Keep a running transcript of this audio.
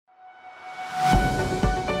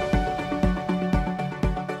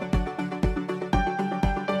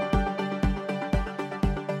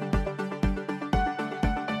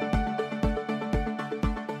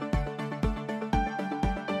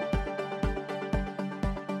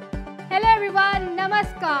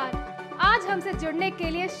नमस्कार, आज हमसे जुड़ने के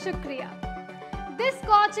लिए शुक्रिया। This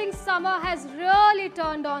scorching summer has really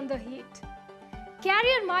turned on the heat.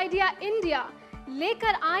 Carrier Midea India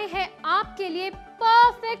लेकर आए हैं आपके लिए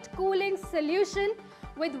perfect cooling solution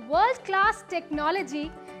with world class technology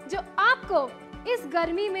जो आपको इस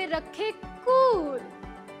गर्मी में रखे कूल।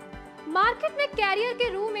 मार्केट में कैरियर के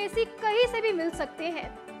रूम एसी कहीं से भी मिल सकते हैं।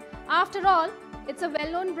 After all it's a well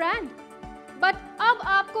known brand. But अब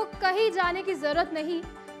आपको कहीं जाने की जरूरत नहीं।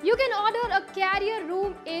 You can order a carrier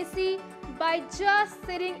room AC by just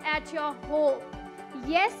sitting at your home.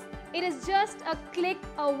 Yes, it is just a click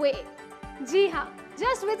away. जी हाँ,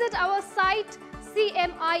 just visit our site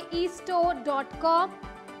cmiestore.com.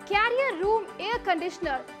 Carrier room air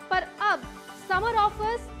conditioner पर अब summer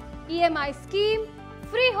offers, EMI scheme,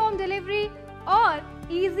 free home delivery और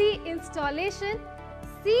easy installation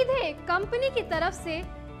सीधे company की तरफ से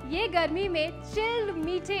ये गर्मी में चिल्ड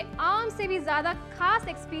मीठे आम से भी ज्यादा खास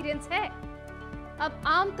एक्सपीरियंस है। अब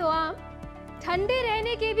आम तो आम, ठंडे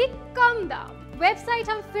रहने के भी कम दाम। वेबसाइट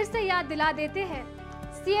हम फिर से याद दिला देते हैं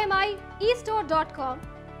cmiestore.com.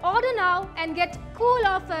 Order now and get cool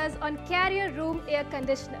offers on Carrier Room Air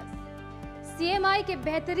Conditioners. CMI के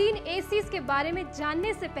बेहतरीन ACs के बारे में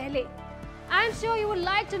जानने से पहले I am sure you would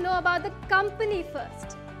like to know about the company first.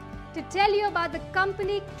 To tell you about the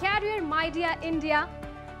company Carrier Midea India,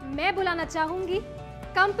 मैं बुलाना चाहूंगी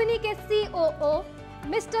कंपनी के COO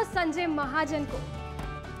मिस्टर संजय महाजन को।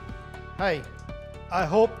 Hi, I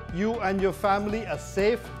hope you and your family are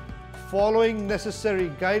safe, following necessary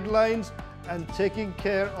guidelines and taking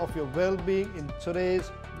care of your well-being in today's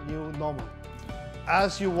new normal.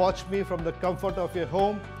 As you watch me from the comfort of your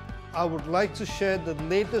home, I would like to share the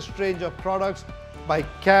latest range of products by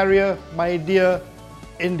Carrier Midea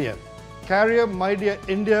India. Carrier Midea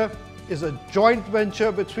India is a joint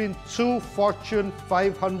venture between two Fortune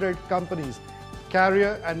 500 companies,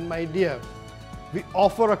 Carrier and Midea. We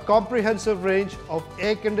offer a comprehensive range of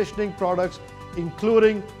air conditioning products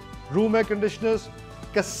including room air conditioners,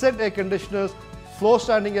 cassette air conditioners, floor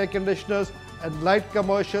standing air conditioners and light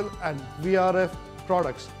commercial and VRF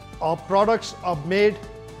products. Our products are made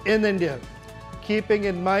in India, keeping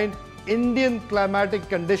in mind Indian climatic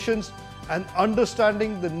conditions and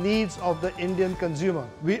understanding the needs of the Indian consumer.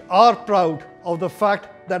 We are proud of the fact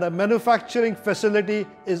that our manufacturing facility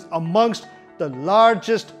is amongst the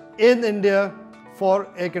largest in India for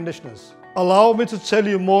air conditioners. Allow me to tell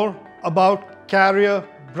you more about Carrier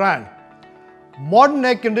brand. Modern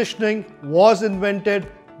air conditioning was invented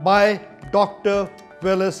by Dr.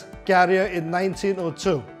 Willis Carrier in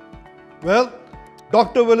 1902. Well,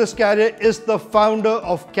 Dr. Willis Carrier is the founder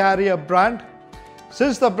of Carrier brand.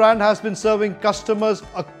 Since the brand has been serving customers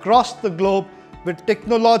across the globe with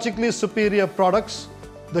technologically superior products,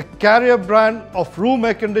 the Carrier brand of room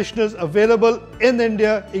air conditioners available in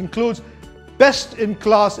India includes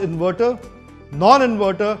best-in-class inverter,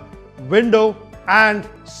 non-inverter, window and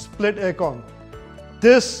split aircon.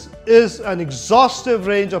 This is an exhaustive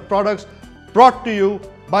range of products brought to you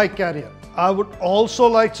by Carrier. I would also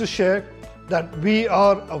like to share that we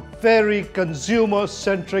are a very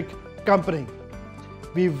consumer-centric company.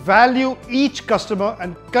 We value each customer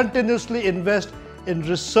and continuously invest in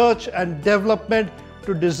research and development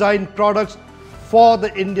to design products for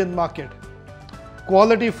the Indian market.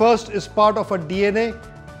 Quality first is part of our DNA,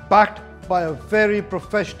 backed by a very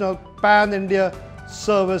professional pan-India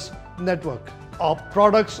service network. Our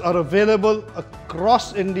products are available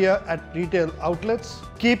across India at retail outlets.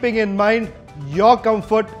 Keeping in mind your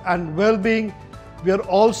comfort and well-being, we are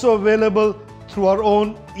also available through our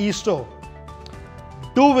own e-store.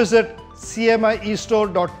 Do visit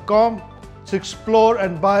cmiestore.com to explore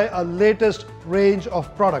and buy our latest range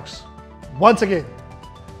of products. Once again,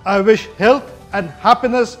 I wish health and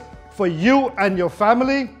happiness for you and your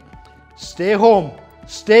family. Stay home,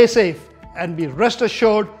 stay safe, and be rest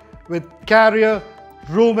assured with Carrier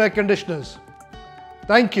room air conditioners.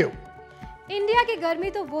 Thank you. India की गर्मी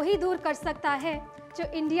तो वही दूर कर सकता है जो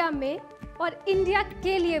India में और इंडिया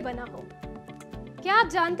के लिए बना हो। क्या आप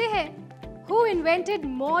जानते हैं Who invented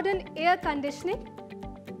modern air conditioning?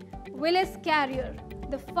 Willis Carrier,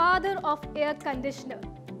 the father of air conditioner.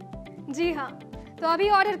 जी हाँ, तो अभी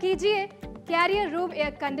ऑर्डर कीजिए Carrier Room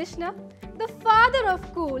Air Conditioner, the father of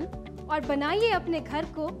cool, और बनाइए अपने घर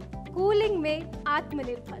को कूलिंग में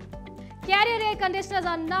आत्मनिर्भर। Carrier air conditioners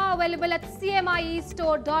are now available at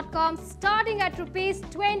cmiestore.com starting at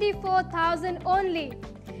 ₹24,000 only.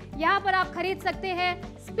 यहाँ पर आप खरीद सकते हैं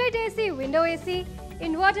split AC, window AC,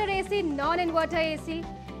 inverter AC, non inverter AC,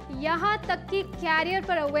 यहाँ तक कि कैरियर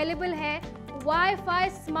पर अवेलेबल है वाईफाई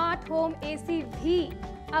स्मार्ट होम एसी भी।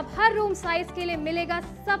 अब हर रूम साइज के लिए मिलेगा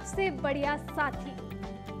सबसे बढ़िया साथी।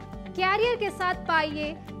 कैरियर के साथ पाइए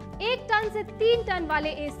 1 टन से 3 टन वाले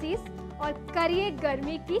एसीज और करिए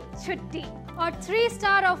गर्मी की छुट्टी। और 3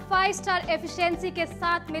 स्टार और 5 स्टार एफिशिएंसी के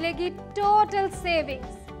साथ मिलेगी टोटल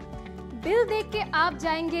सेविंग्स। बिल देख के आप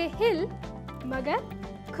जाएंगे हिल, मगर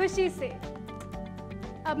खुशी से।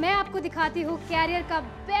 अब मैं आपको दिखाती हूँ कैरियर का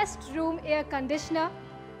best room air conditioner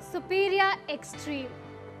सुपीरिया extreme.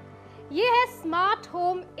 ये है स्मार्ट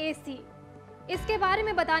होम एसी। इसके बारे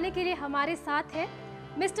में बताने के लिए हमारे साथ है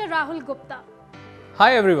mister Rahul Gupta. Hi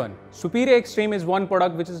everyone, Superior Extreme is one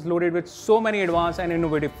product which is loaded with so many advanced and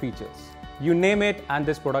innovative features. You name it and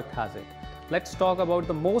this product has it. Let's talk about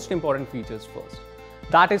the most important features first.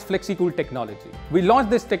 That is FlexiCool technology. We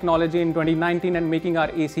launched this technology in 2019 and making our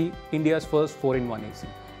AC India's first 4-in-1 AC.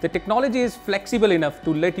 The technology is flexible enough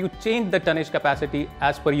to let you change the tonnage capacity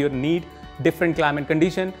as per your need, different climate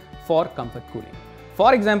condition for comfort cooling.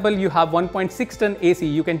 For example, you have 1.6 ton AC,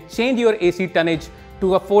 you can change your AC tonnage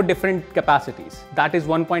to 4 different capacities. That is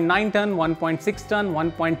 1.9 ton, 1.6 ton,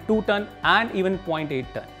 1.2 ton and even 0.8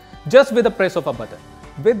 ton. Just with the press of a button.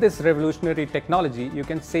 With this revolutionary technology, you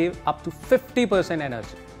can save up to 50%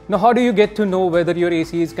 energy. Now, how do you get to know whether your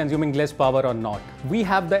AC is consuming less power or not? We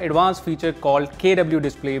have the advanced feature called KW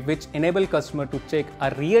display, which enable customer to check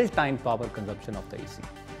a real-time power consumption of the AC.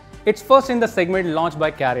 It's first in the segment launched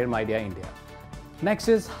by carrier Midea India. Next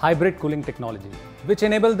is hybrid cooling technology, which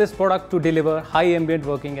enable this product to deliver high ambient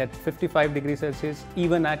working at 55 degrees Celsius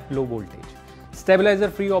even at low voltage.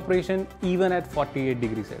 Stabilizer-free operation even at 48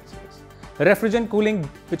 degrees Celsius. Refrigerant cooling,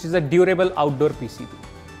 which is a durable outdoor PCB.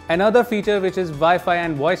 Another feature which is Wi-Fi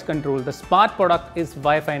and voice control. The smart product is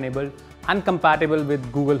Wi-Fi enabled and compatible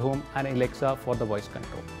with Google Home and Alexa for the voice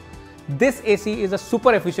control. This AC is a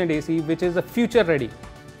super efficient AC which is a future ready.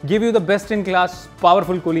 Give you the best in class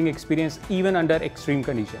powerful cooling experience even under extreme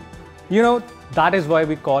condition. You know, that is why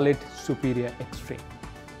we call it Superior Extreme.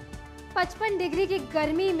 55 degree की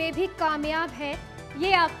गर्मी में भी कामयाब है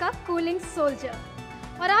ये आपका cooling soldier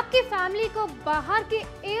और आपकी फैमिली को बाहर के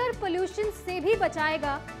एयर पोल्यूशन से भी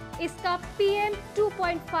बचाएगा इसका PM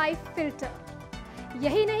 2.5 फिल्टर।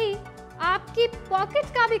 यही नहीं, आपकी पॉकेट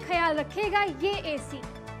का भी ख्याल रखेगा ये एसी,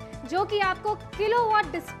 जो कि आपको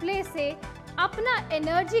किलोवाट डिस्प्ले से अपना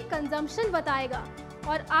एनर्जी कंजम्पशन बताएगा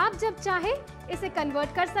और आप जब चाहे इसे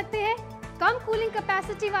कन्वर्ट कर सकते हैं कम कूलिंग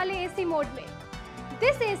कैपेसिटी वाले एसी मोड में।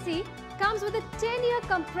 This AC comes with a 10-year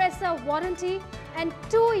compressor warranty and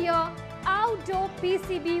 2-year outdoor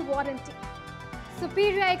PCB warranty.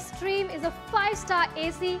 Superior Extreme is a 5-star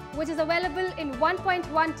AC which is available in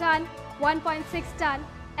 1.1 ton, 1.6 ton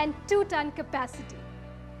and 2 ton capacity.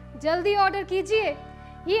 जल्दी order कीजिए,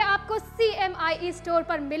 ये आपको CMIE store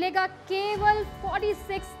पर मिलेगा केवल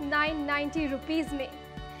 46,990 rupees में।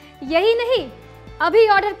 यही नहीं, अभी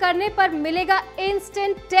ऑर्डर करने पर मिलेगा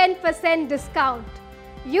instant 10% discount.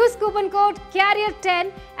 Use coupon code CARRIER10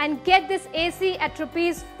 and get this AC at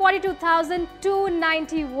rupees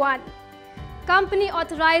 42,291. Company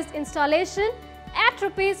authorized installation at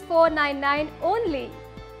rupees 499 only.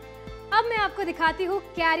 अब मैं आपको दिखाती हूँ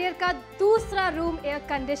कैरियर का दूसरा room air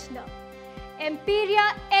conditioner Midea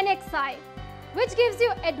NXi, which gives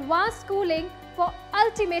you advanced cooling for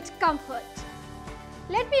ultimate comfort.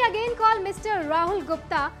 Let me again call Mr. Rahul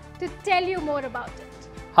Gupta to tell you more about it.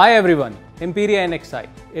 Hi everyone, Midea NXi.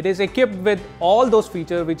 It is equipped with all those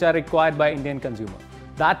features which are required by Indian consumer.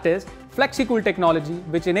 That is FlexiCool technology,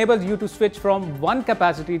 which enables you to switch from one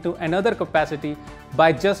capacity to another capacity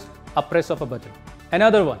by just a press of a button.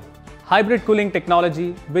 Another one, hybrid cooling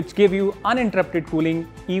technology, which give you uninterrupted cooling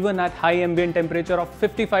even at high ambient temperature of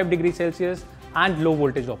 55 degrees Celsius and low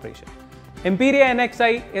voltage operation. Midea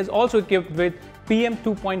NXi is also equipped with PM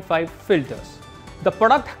 2.5 filters. The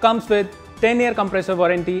product comes with 10-year compressor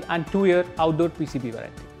warranty and 2-year outdoor PCB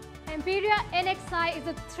warranty. Midea NXi is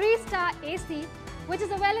a 3-star AC which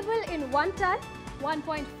is available in 1 ton,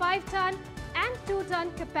 1.5 ton and 2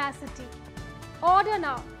 ton capacity. Order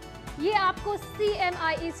now. ये आपको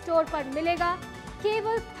CMIE store पर मिलेगा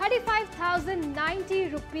केवल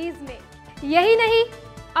 35,090 rupees में। यही नहीं,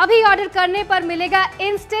 अभी order करने पर मिलेगा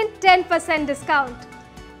instant 10% discount.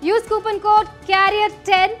 Use coupon code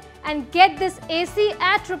CARRIER10 and get this AC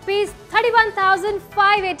at rupees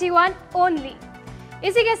 31,581 only.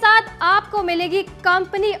 इसी के साथ आपको मिलेगी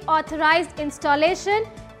company authorised installation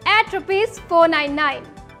at rupees 499.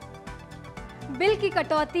 Bill की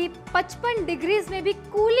कटौती, 55 डिग्रीज में भी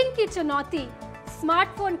कूलिंग की चुनौती,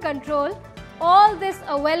 smartphone control, all this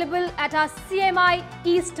available at our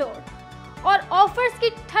CMIE store और ऑफर्स की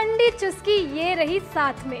ठंडी चुस्की ये रही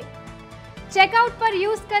साथ में। चेकआउट पर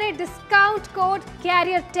यूज करें डिस्काउंट कोड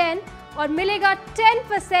CARRIER10 और मिलेगा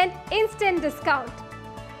 10% इंस्टेंट डिस्काउंट।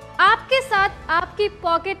 आपके साथ आपकी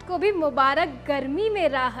पॉकेट को भी मुबारक गर्मी में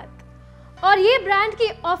राहत। और ये ब्रांड की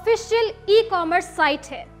ऑफिशियल ई कॉमर्स साइट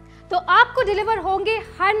है, तो आपको डिलीवर होंगे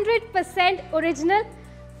 100% original,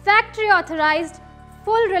 factory authorised,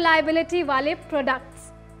 full reliability वाले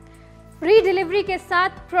प्रोडक्ट्स। फ्री डिलीवरी के साथ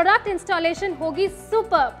प्रोडक्ट इंस्टॉलेशन होगी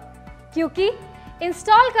सुपर्ब, क्योंकि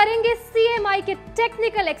इंस्टॉल करेंगे CMI के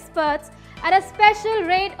technical experts at a special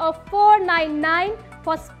rate of 499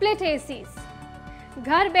 for split ACs।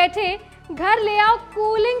 घर बैठे घर ले आओ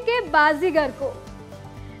कूलिंग के बाजीगर को।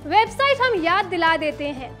 वेबसाइट हम याद दिला देते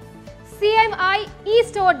हैं,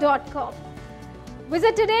 cmiestore.com।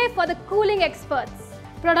 Visit today for the cooling experts.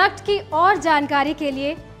 Product की और जानकारी के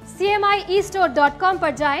लिए cmiestore.com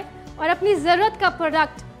पर जाएं और अपनी जरूरत का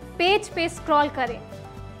प्रोडक्ट पेज पे स्क्रॉल करें।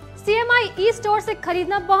 CMI e-स्टोर से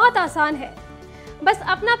खरीदना बहुत आसान है, बस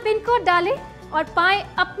अपना पिन कोड डालें और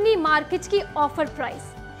पाएं अपनी मार्केट की ऑफर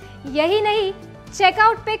प्राइस। यही नहीं,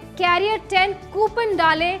 चेकआउट पे कैरियर 10 कूपन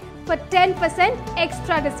डालें फॉर 10%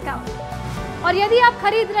 एक्स्ट्रा डिस्काउंट। और यदि आप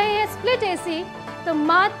खरीद रहे हैं स्प्लिट AC, तो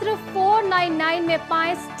मात्र 499 में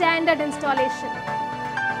पाएं स्टैंडर्ड इंस्टॉलेशन।